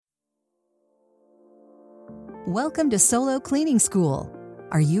Welcome to Solo Cleaning School.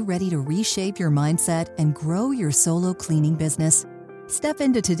 Are you ready to reshape your mindset and grow your solo cleaning business? Step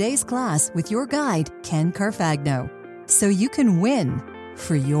into today's class with your guide, Ken Carfagno, so you can win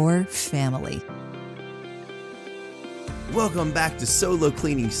for your family. Welcome back to Solo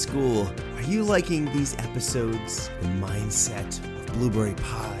Cleaning School. Are you liking these episodes? The mindset of blueberry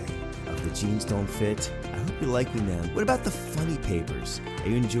pie, of the jeans don't fit? I hope you're liking them. What about the funny papers? Are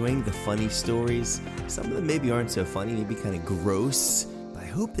you enjoying the funny stories? Some of them maybe aren't so funny, maybe kind of gross, but I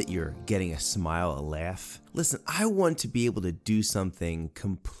hope that you're getting a smile, a laugh. Listen, I want to be able to do something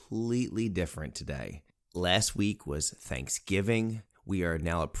completely different today. Last week was Thanksgiving. We are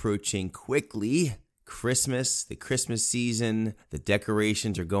now approaching quickly Christmas, the Christmas season. The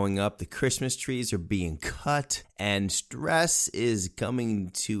decorations are going up, the Christmas trees are being cut, and stress is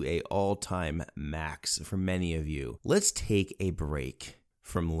coming to an all-time max for many of you. Let's take a break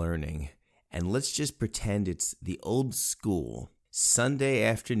from learning and let's just pretend it's the old school Sunday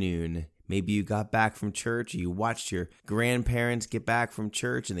afternoon. Maybe you got back from church, or you watched your grandparents get back from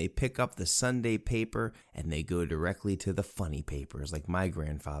church, and they pick up the Sunday paper and they go directly to the funny papers like my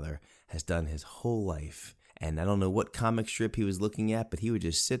grandfather has done his whole life. And I don't know what comic strip he was looking at, but he would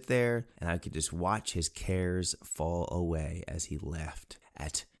just sit there and I could just watch his cares fall away as he laughed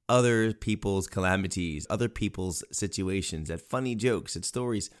at other people's calamities, other people's situations, at funny jokes, at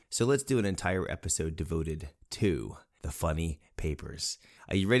stories. So let's do an entire episode devoted to the funny papers.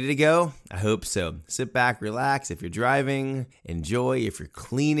 Are you ready to go? I hope so. Sit back, relax. If you're driving, enjoy. If you're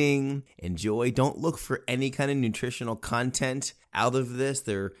cleaning, enjoy. Don't look for any kind of nutritional content out of this.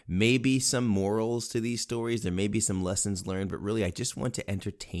 There may be some morals to these stories. There may be some lessons learned, but really I just want to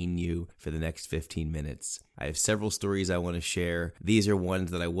entertain you for the next 15 minutes. I have several stories I want to share. These are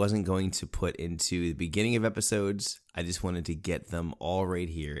ones that I wasn't going to put into the beginning of episodes. I just wanted to get them all right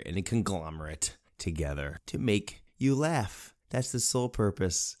here in a conglomerate together to make you laugh. That's the sole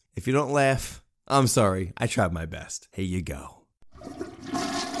purpose. If you don't laugh, I'm sorry. I tried my best. Here you go.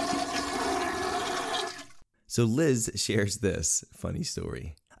 So Liz shares this funny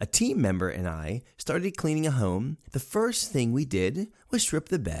story. A team member and I started cleaning a home. The first thing we did was strip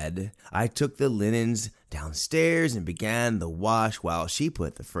the bed. I took the linens downstairs and began the wash while she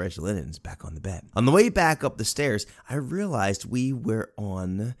put the fresh linens back on the bed. On the way back up the stairs, I realized we were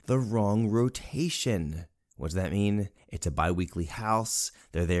on the wrong rotation. What does that mean? It's a bi-weekly house.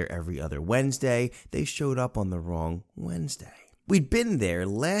 They're there every other Wednesday. They showed up on the wrong Wednesday. We'd been there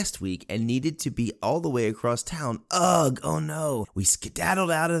last week and needed to be all the way across town. Ugh, oh no. We skedaddled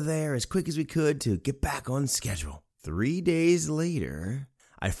out of there as quick as we could to get back on schedule. 3 days later,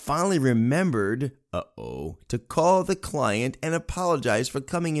 I finally remembered, to call the client and apologize for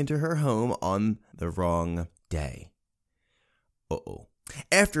coming into her home on the wrong day.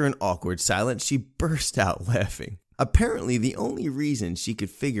 After an awkward silence, she burst out laughing. Apparently, the only reason she could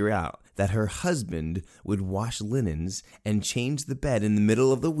figure out that her husband would wash linens and change the bed in the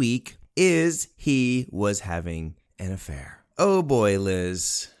middle of the week is he was having an affair. Oh boy,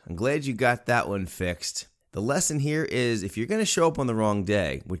 Liz, I'm glad you got that one fixed. The lesson here is if you're going to show up on the wrong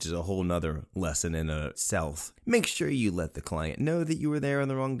day, which is a whole nother lesson in itself, make sure you let the client know that you were there on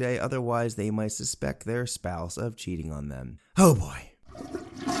the wrong day. Otherwise, they might suspect their spouse of cheating on them. Oh boy.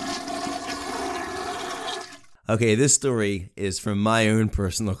 Okay, this story is from my own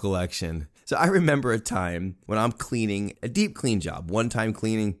personal collection. So I remember a time when I'm cleaning a deep clean job, one-time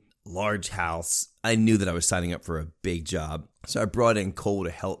cleaning, large house. I knew that I was signing up for a big job. So I brought in Cole to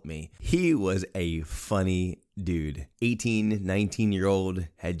help me. He was a funny dude. 18, 19-year-old,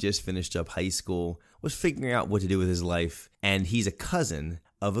 had just finished up high school, was figuring out what to do with his life. And he's a cousin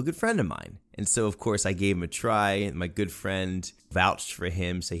of a good friend of mine. And so, of course, I gave him a try. My good friend vouched for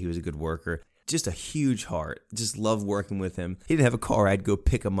him, say he was a good worker. Just a huge heart. Just loved working with him. He didn't have a car. I'd go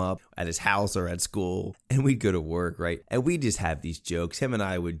pick him up at his house or at school, and we'd go to work, right? And we'd just have these jokes. Him and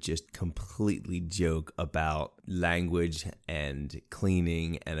I would just completely joke about language and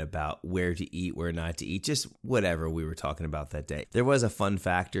cleaning and about where to eat, where not to eat, just whatever we were talking about that day. There was a fun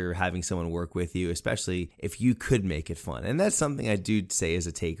factor having someone work with you, especially if you could make it fun. And that's something I do say as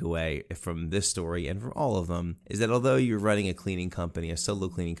a takeaway from this story and from all of them, is that although you're running a cleaning company, a solo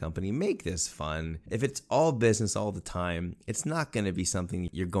cleaning company, make this fun. If it's all business all the time, it's not going to be something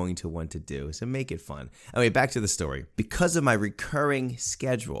you're going to want to do. So make it fun. Anyway, back to the story. Because of my recurring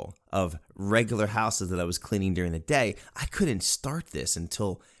schedule of regular houses that I was cleaning during the day, I couldn't start this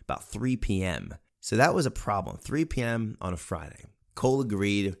until about 3 p.m. So that was a problem. 3 p.m. on a Friday. Cole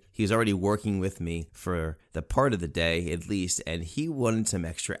agreed. He was already working with me for the part of the day at least, and he wanted some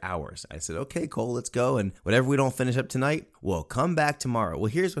extra hours. I said, okay, Cole, let's go. And whatever we don't finish up tonight, we'll come back tomorrow. Well,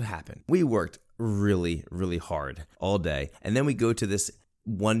 here's what happened. We worked really, really hard all day. And then we go to this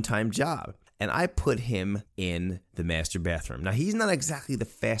one-time job. And I put him in the master bathroom. Now, he's not exactly the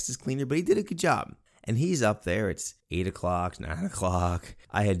fastest cleaner, but he did a good job. And he's up there. It's 8 o'clock, 9 o'clock.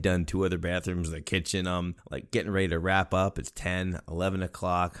 I had done 2 other bathrooms, the kitchen. I'm like getting ready to wrap up. It's 10, 11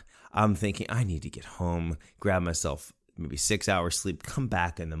 o'clock. I'm thinking I need to get home, grab myself maybe 6 hours sleep, come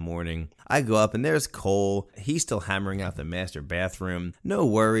back in the morning. I go up and there's Cole. He's still hammering out the master bathroom. No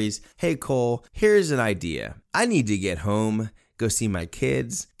worries. Hey, Cole, here's an idea. I need to get home, go see my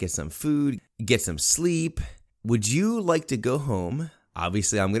kids, get some food, get some sleep. Would you like to go home?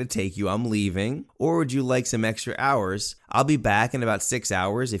 Obviously, I'm going to take you. I'm leaving. Or would you like some extra hours? I'll be back in about 6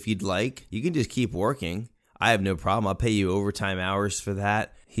 hours if you'd like. You can just keep working. I have no problem. I'll pay you overtime hours for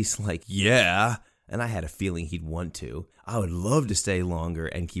that. He's like, yeah. And I had a feeling he'd want to. I would love to stay longer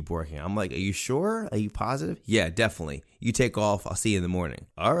and keep working. I'm like, are you sure? Are you positive? Yeah, definitely. You take off. I'll see you in the morning.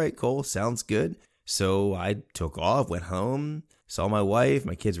 All right, Cole. Sounds good. So I took off, went home, saw my wife.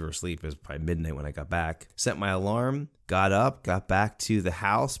 My kids were asleep. It was probably midnight when I got back. Set my alarm, got up, got back to the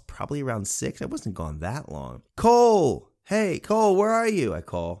house, probably around 6. I wasn't gone that long. Cole! Hey, Cole, where are you? I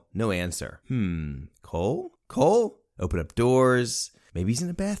call. No answer. Cole? Cole? Open up doors. Maybe he's in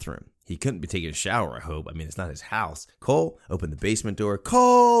the bathroom. He couldn't be taking a shower, I hope. I mean, it's not his house. Cole, open the basement door.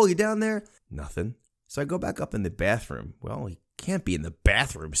 Cole, you down there? Nothing. So I go back up in the bathroom. Well, he can't be in the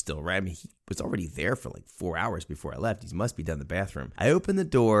bathroom still, right? I mean, he was already there for like 4 hours before I left. He must be down in the bathroom. I open the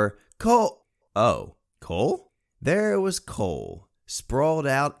door. Cole. Oh, Cole? There was Cole, sprawled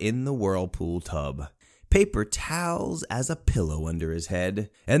out in the whirlpool tub. Paper towels as a pillow under his head.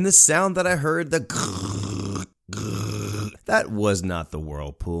 And the sound that I heard, the grrr, grrr, that was not the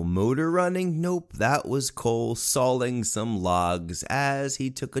whirlpool motor running. Nope, that was Cole sawing some logs as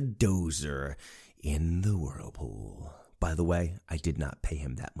he took a dozer in the whirlpool. By the way, I did not pay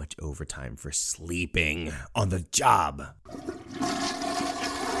him that much overtime for sleeping on the job.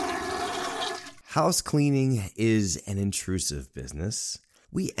 House cleaning is an intrusive business.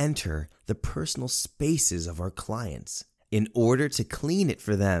 We enter the personal spaces of our clients in order to clean it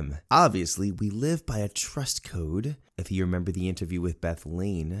for them. Obviously, we live by a trust code. If you remember the interview with Beth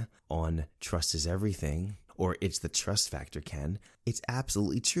Lane on Trust is Everything, or It's the Trust Factor, Ken, it's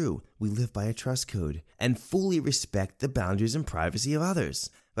absolutely true. We live by a trust code and fully respect the boundaries and privacy of others.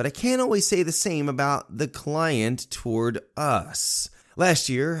 But I can't always say the same about the client toward us. Last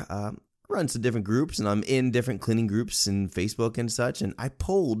year, run some different groups, and I'm in different cleaning groups in Facebook and such, and I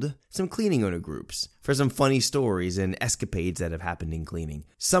polled some cleaning owner groups for some funny stories and escapades that have happened in cleaning.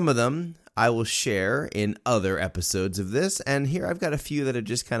 Some of them I will share in other episodes of this, and here I've got a few that are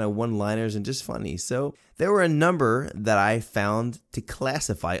just kind of one-liners and just funny. So there were a number that I found to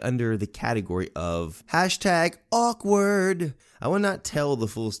classify under the category of #awkward. I will not tell the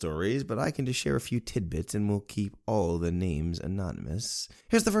full stories, but I can just share a few tidbits, and we'll keep all the names anonymous.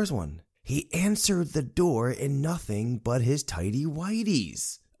 Here's the first one. He answered the door in nothing but his tidy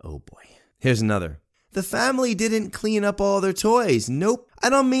whities. Oh boy. Here's another. The family didn't clean up all their toys. Nope. I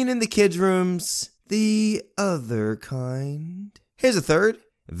don't mean in the kids' rooms. The other kind. Here's a third.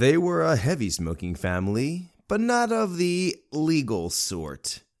 They were a heavy smoking family, but not of the legal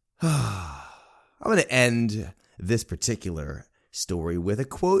sort. I'm going to end this particular story with a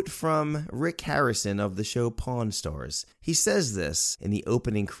quote from Rick Harrison of the show Pawn Stars. He says this in the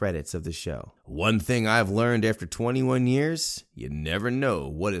opening credits of the show. One thing I've learned after 21 years, you never know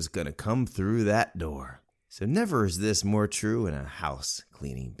what is going to come through that door. So never is this more true in a house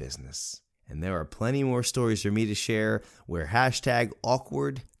cleaning business. And there are plenty more stories for me to share where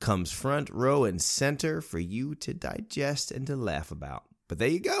 #awkward comes front row and center for you to digest and to laugh about. But there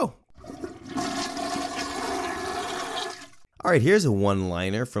you go. All right, here's a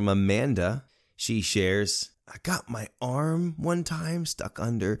one-liner from Amanda. She shares, I got my arm one time stuck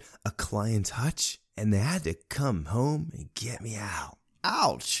under a client's hutch, and they had to come home and get me out.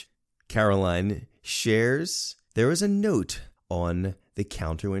 Ouch! Caroline shares, there was a note on the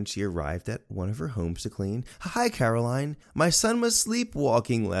counter when she arrived at one of her homes to clean. Hi, Caroline. My son was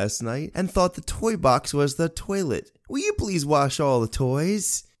sleepwalking last night and thought the toy box was the toilet. Will you please wash all the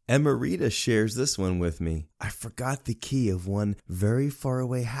toys? Emma Rita shares this one with me. I forgot the key of one very far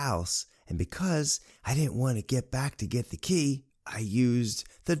away house, and because I didn't want to get back to get the key, I used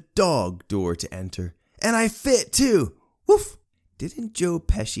the dog door to enter. And I fit too! Woof! Didn't Joe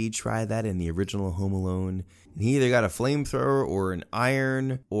Pesci try that in the original Home Alone? And he either got a flamethrower or an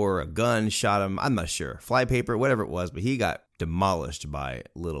iron or a gun shot him, I'm not sure, flypaper, whatever it was, but he got demolished by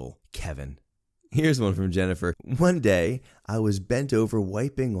little Kevin. Here's one from Jennifer. One day, I was bent over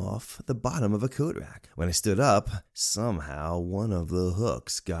wiping off the bottom of a coat rack. When I stood up, somehow one of the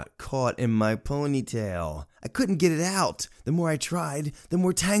hooks got caught in my ponytail. I couldn't get it out. The more I tried, the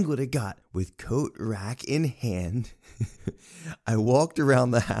more tangled it got. With coat rack in hand, I walked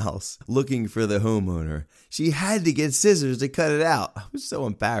around the house looking for the homeowner. She had to get scissors to cut it out. I was so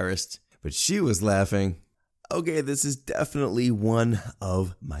embarrassed, but she was laughing. Okay, this is definitely one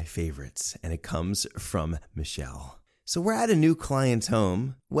of my favorites, and it comes from Michelle. So we're at a new client's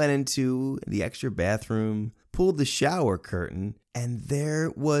home, went into the extra bathroom, pulled the shower curtain, and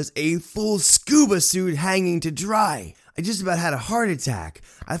there was a full scuba suit hanging to dry. I just about had a heart attack.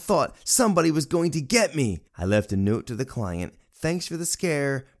 I thought somebody was going to get me. I left a note to the client. Thanks for the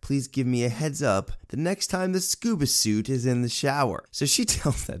scare. Please give me a heads up the next time the scuba suit is in the shower. So she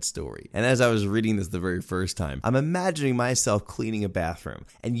tells that story. And as I was reading this the very first time, I'm imagining myself cleaning a bathroom.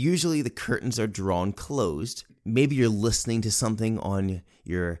 And usually the curtains are drawn closed. Maybe you're listening to something on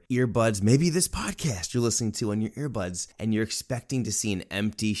your earbuds. Maybe this podcast you're listening to on your earbuds and you're expecting to see an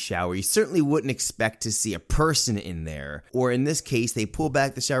empty shower. You certainly wouldn't expect to see a person in there. Or in this case, they pull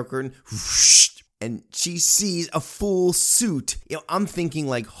back the shower curtain, whoosh, and she sees a full suit. I'm thinking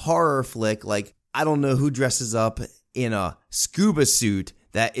like horror flick, like I don't know who dresses up in a scuba suit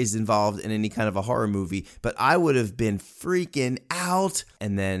that is involved in any kind of a horror movie, but I would have been freaking out.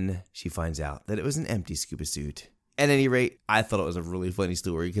 And then she finds out that it was an empty scuba suit. At any rate, I thought it was a really funny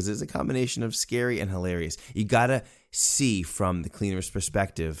story because it's a combination of scary and hilarious. You gotta see from the cleaner's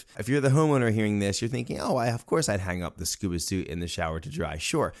perspective. If you're the homeowner hearing this, you're thinking, of course I'd hang up the scuba suit in the shower to dry.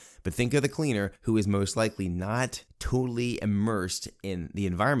 Sure, but think of the cleaner who is most likely not totally immersed in the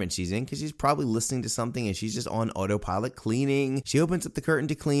environment she's in because she's probably listening to something and she's just on autopilot cleaning. She opens up the curtain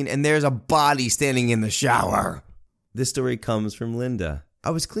to clean and there's a body standing in the shower. This story comes from Linda. I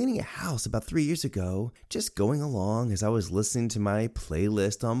was cleaning a house about 3 years ago, just going along as I was listening to my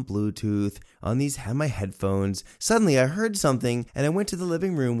playlist on Bluetooth, on my headphones. Suddenly I heard something and I went to the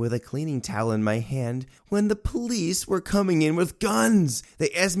living room with a cleaning towel in my hand when the police were coming in with guns.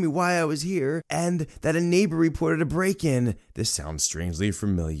 They asked me why I was here and that a neighbor reported a break-in. This sounds strangely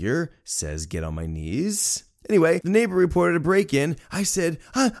familiar, says Get on My Knees. Anyway, the neighbor reported a break-in. I said,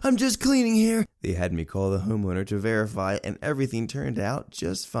 I'm just cleaning here. They had me call the homeowner to verify, and everything turned out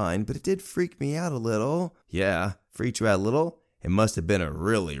just fine, but it did freak me out a little. Yeah, freaked you out a little? It must have been a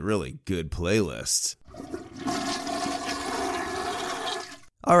really, really good playlist.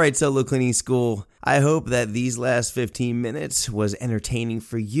 All right, Solo Cleaning School. I hope that these last 15 minutes was entertaining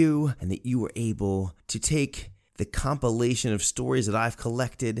for you and that you were able to take the compilation of stories that I've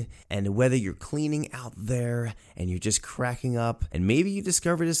collected, and whether you're cleaning out there and you're just cracking up and maybe you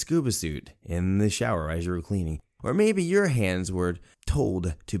discovered a scuba suit in the shower as you were cleaning, or maybe your hands were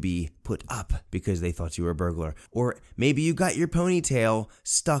told to be put up because they thought you were a burglar, or maybe you got your ponytail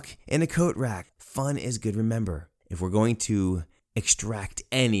stuck in a coat rack. Fun is good. Remember, if we're going to extract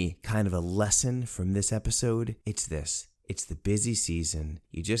any kind of a lesson from this episode, it's this. It's the busy season.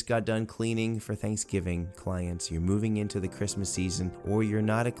 You just got done cleaning for Thanksgiving clients. You're moving into the Christmas season, or you're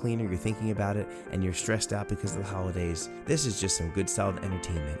not a cleaner, you're thinking about it, and you're stressed out because of the holidays. This is just some good, solid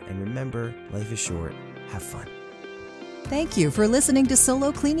entertainment. And remember, life is short. Have fun. Thank you for listening to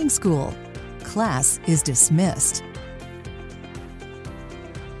Solo Cleaning School. Class is dismissed.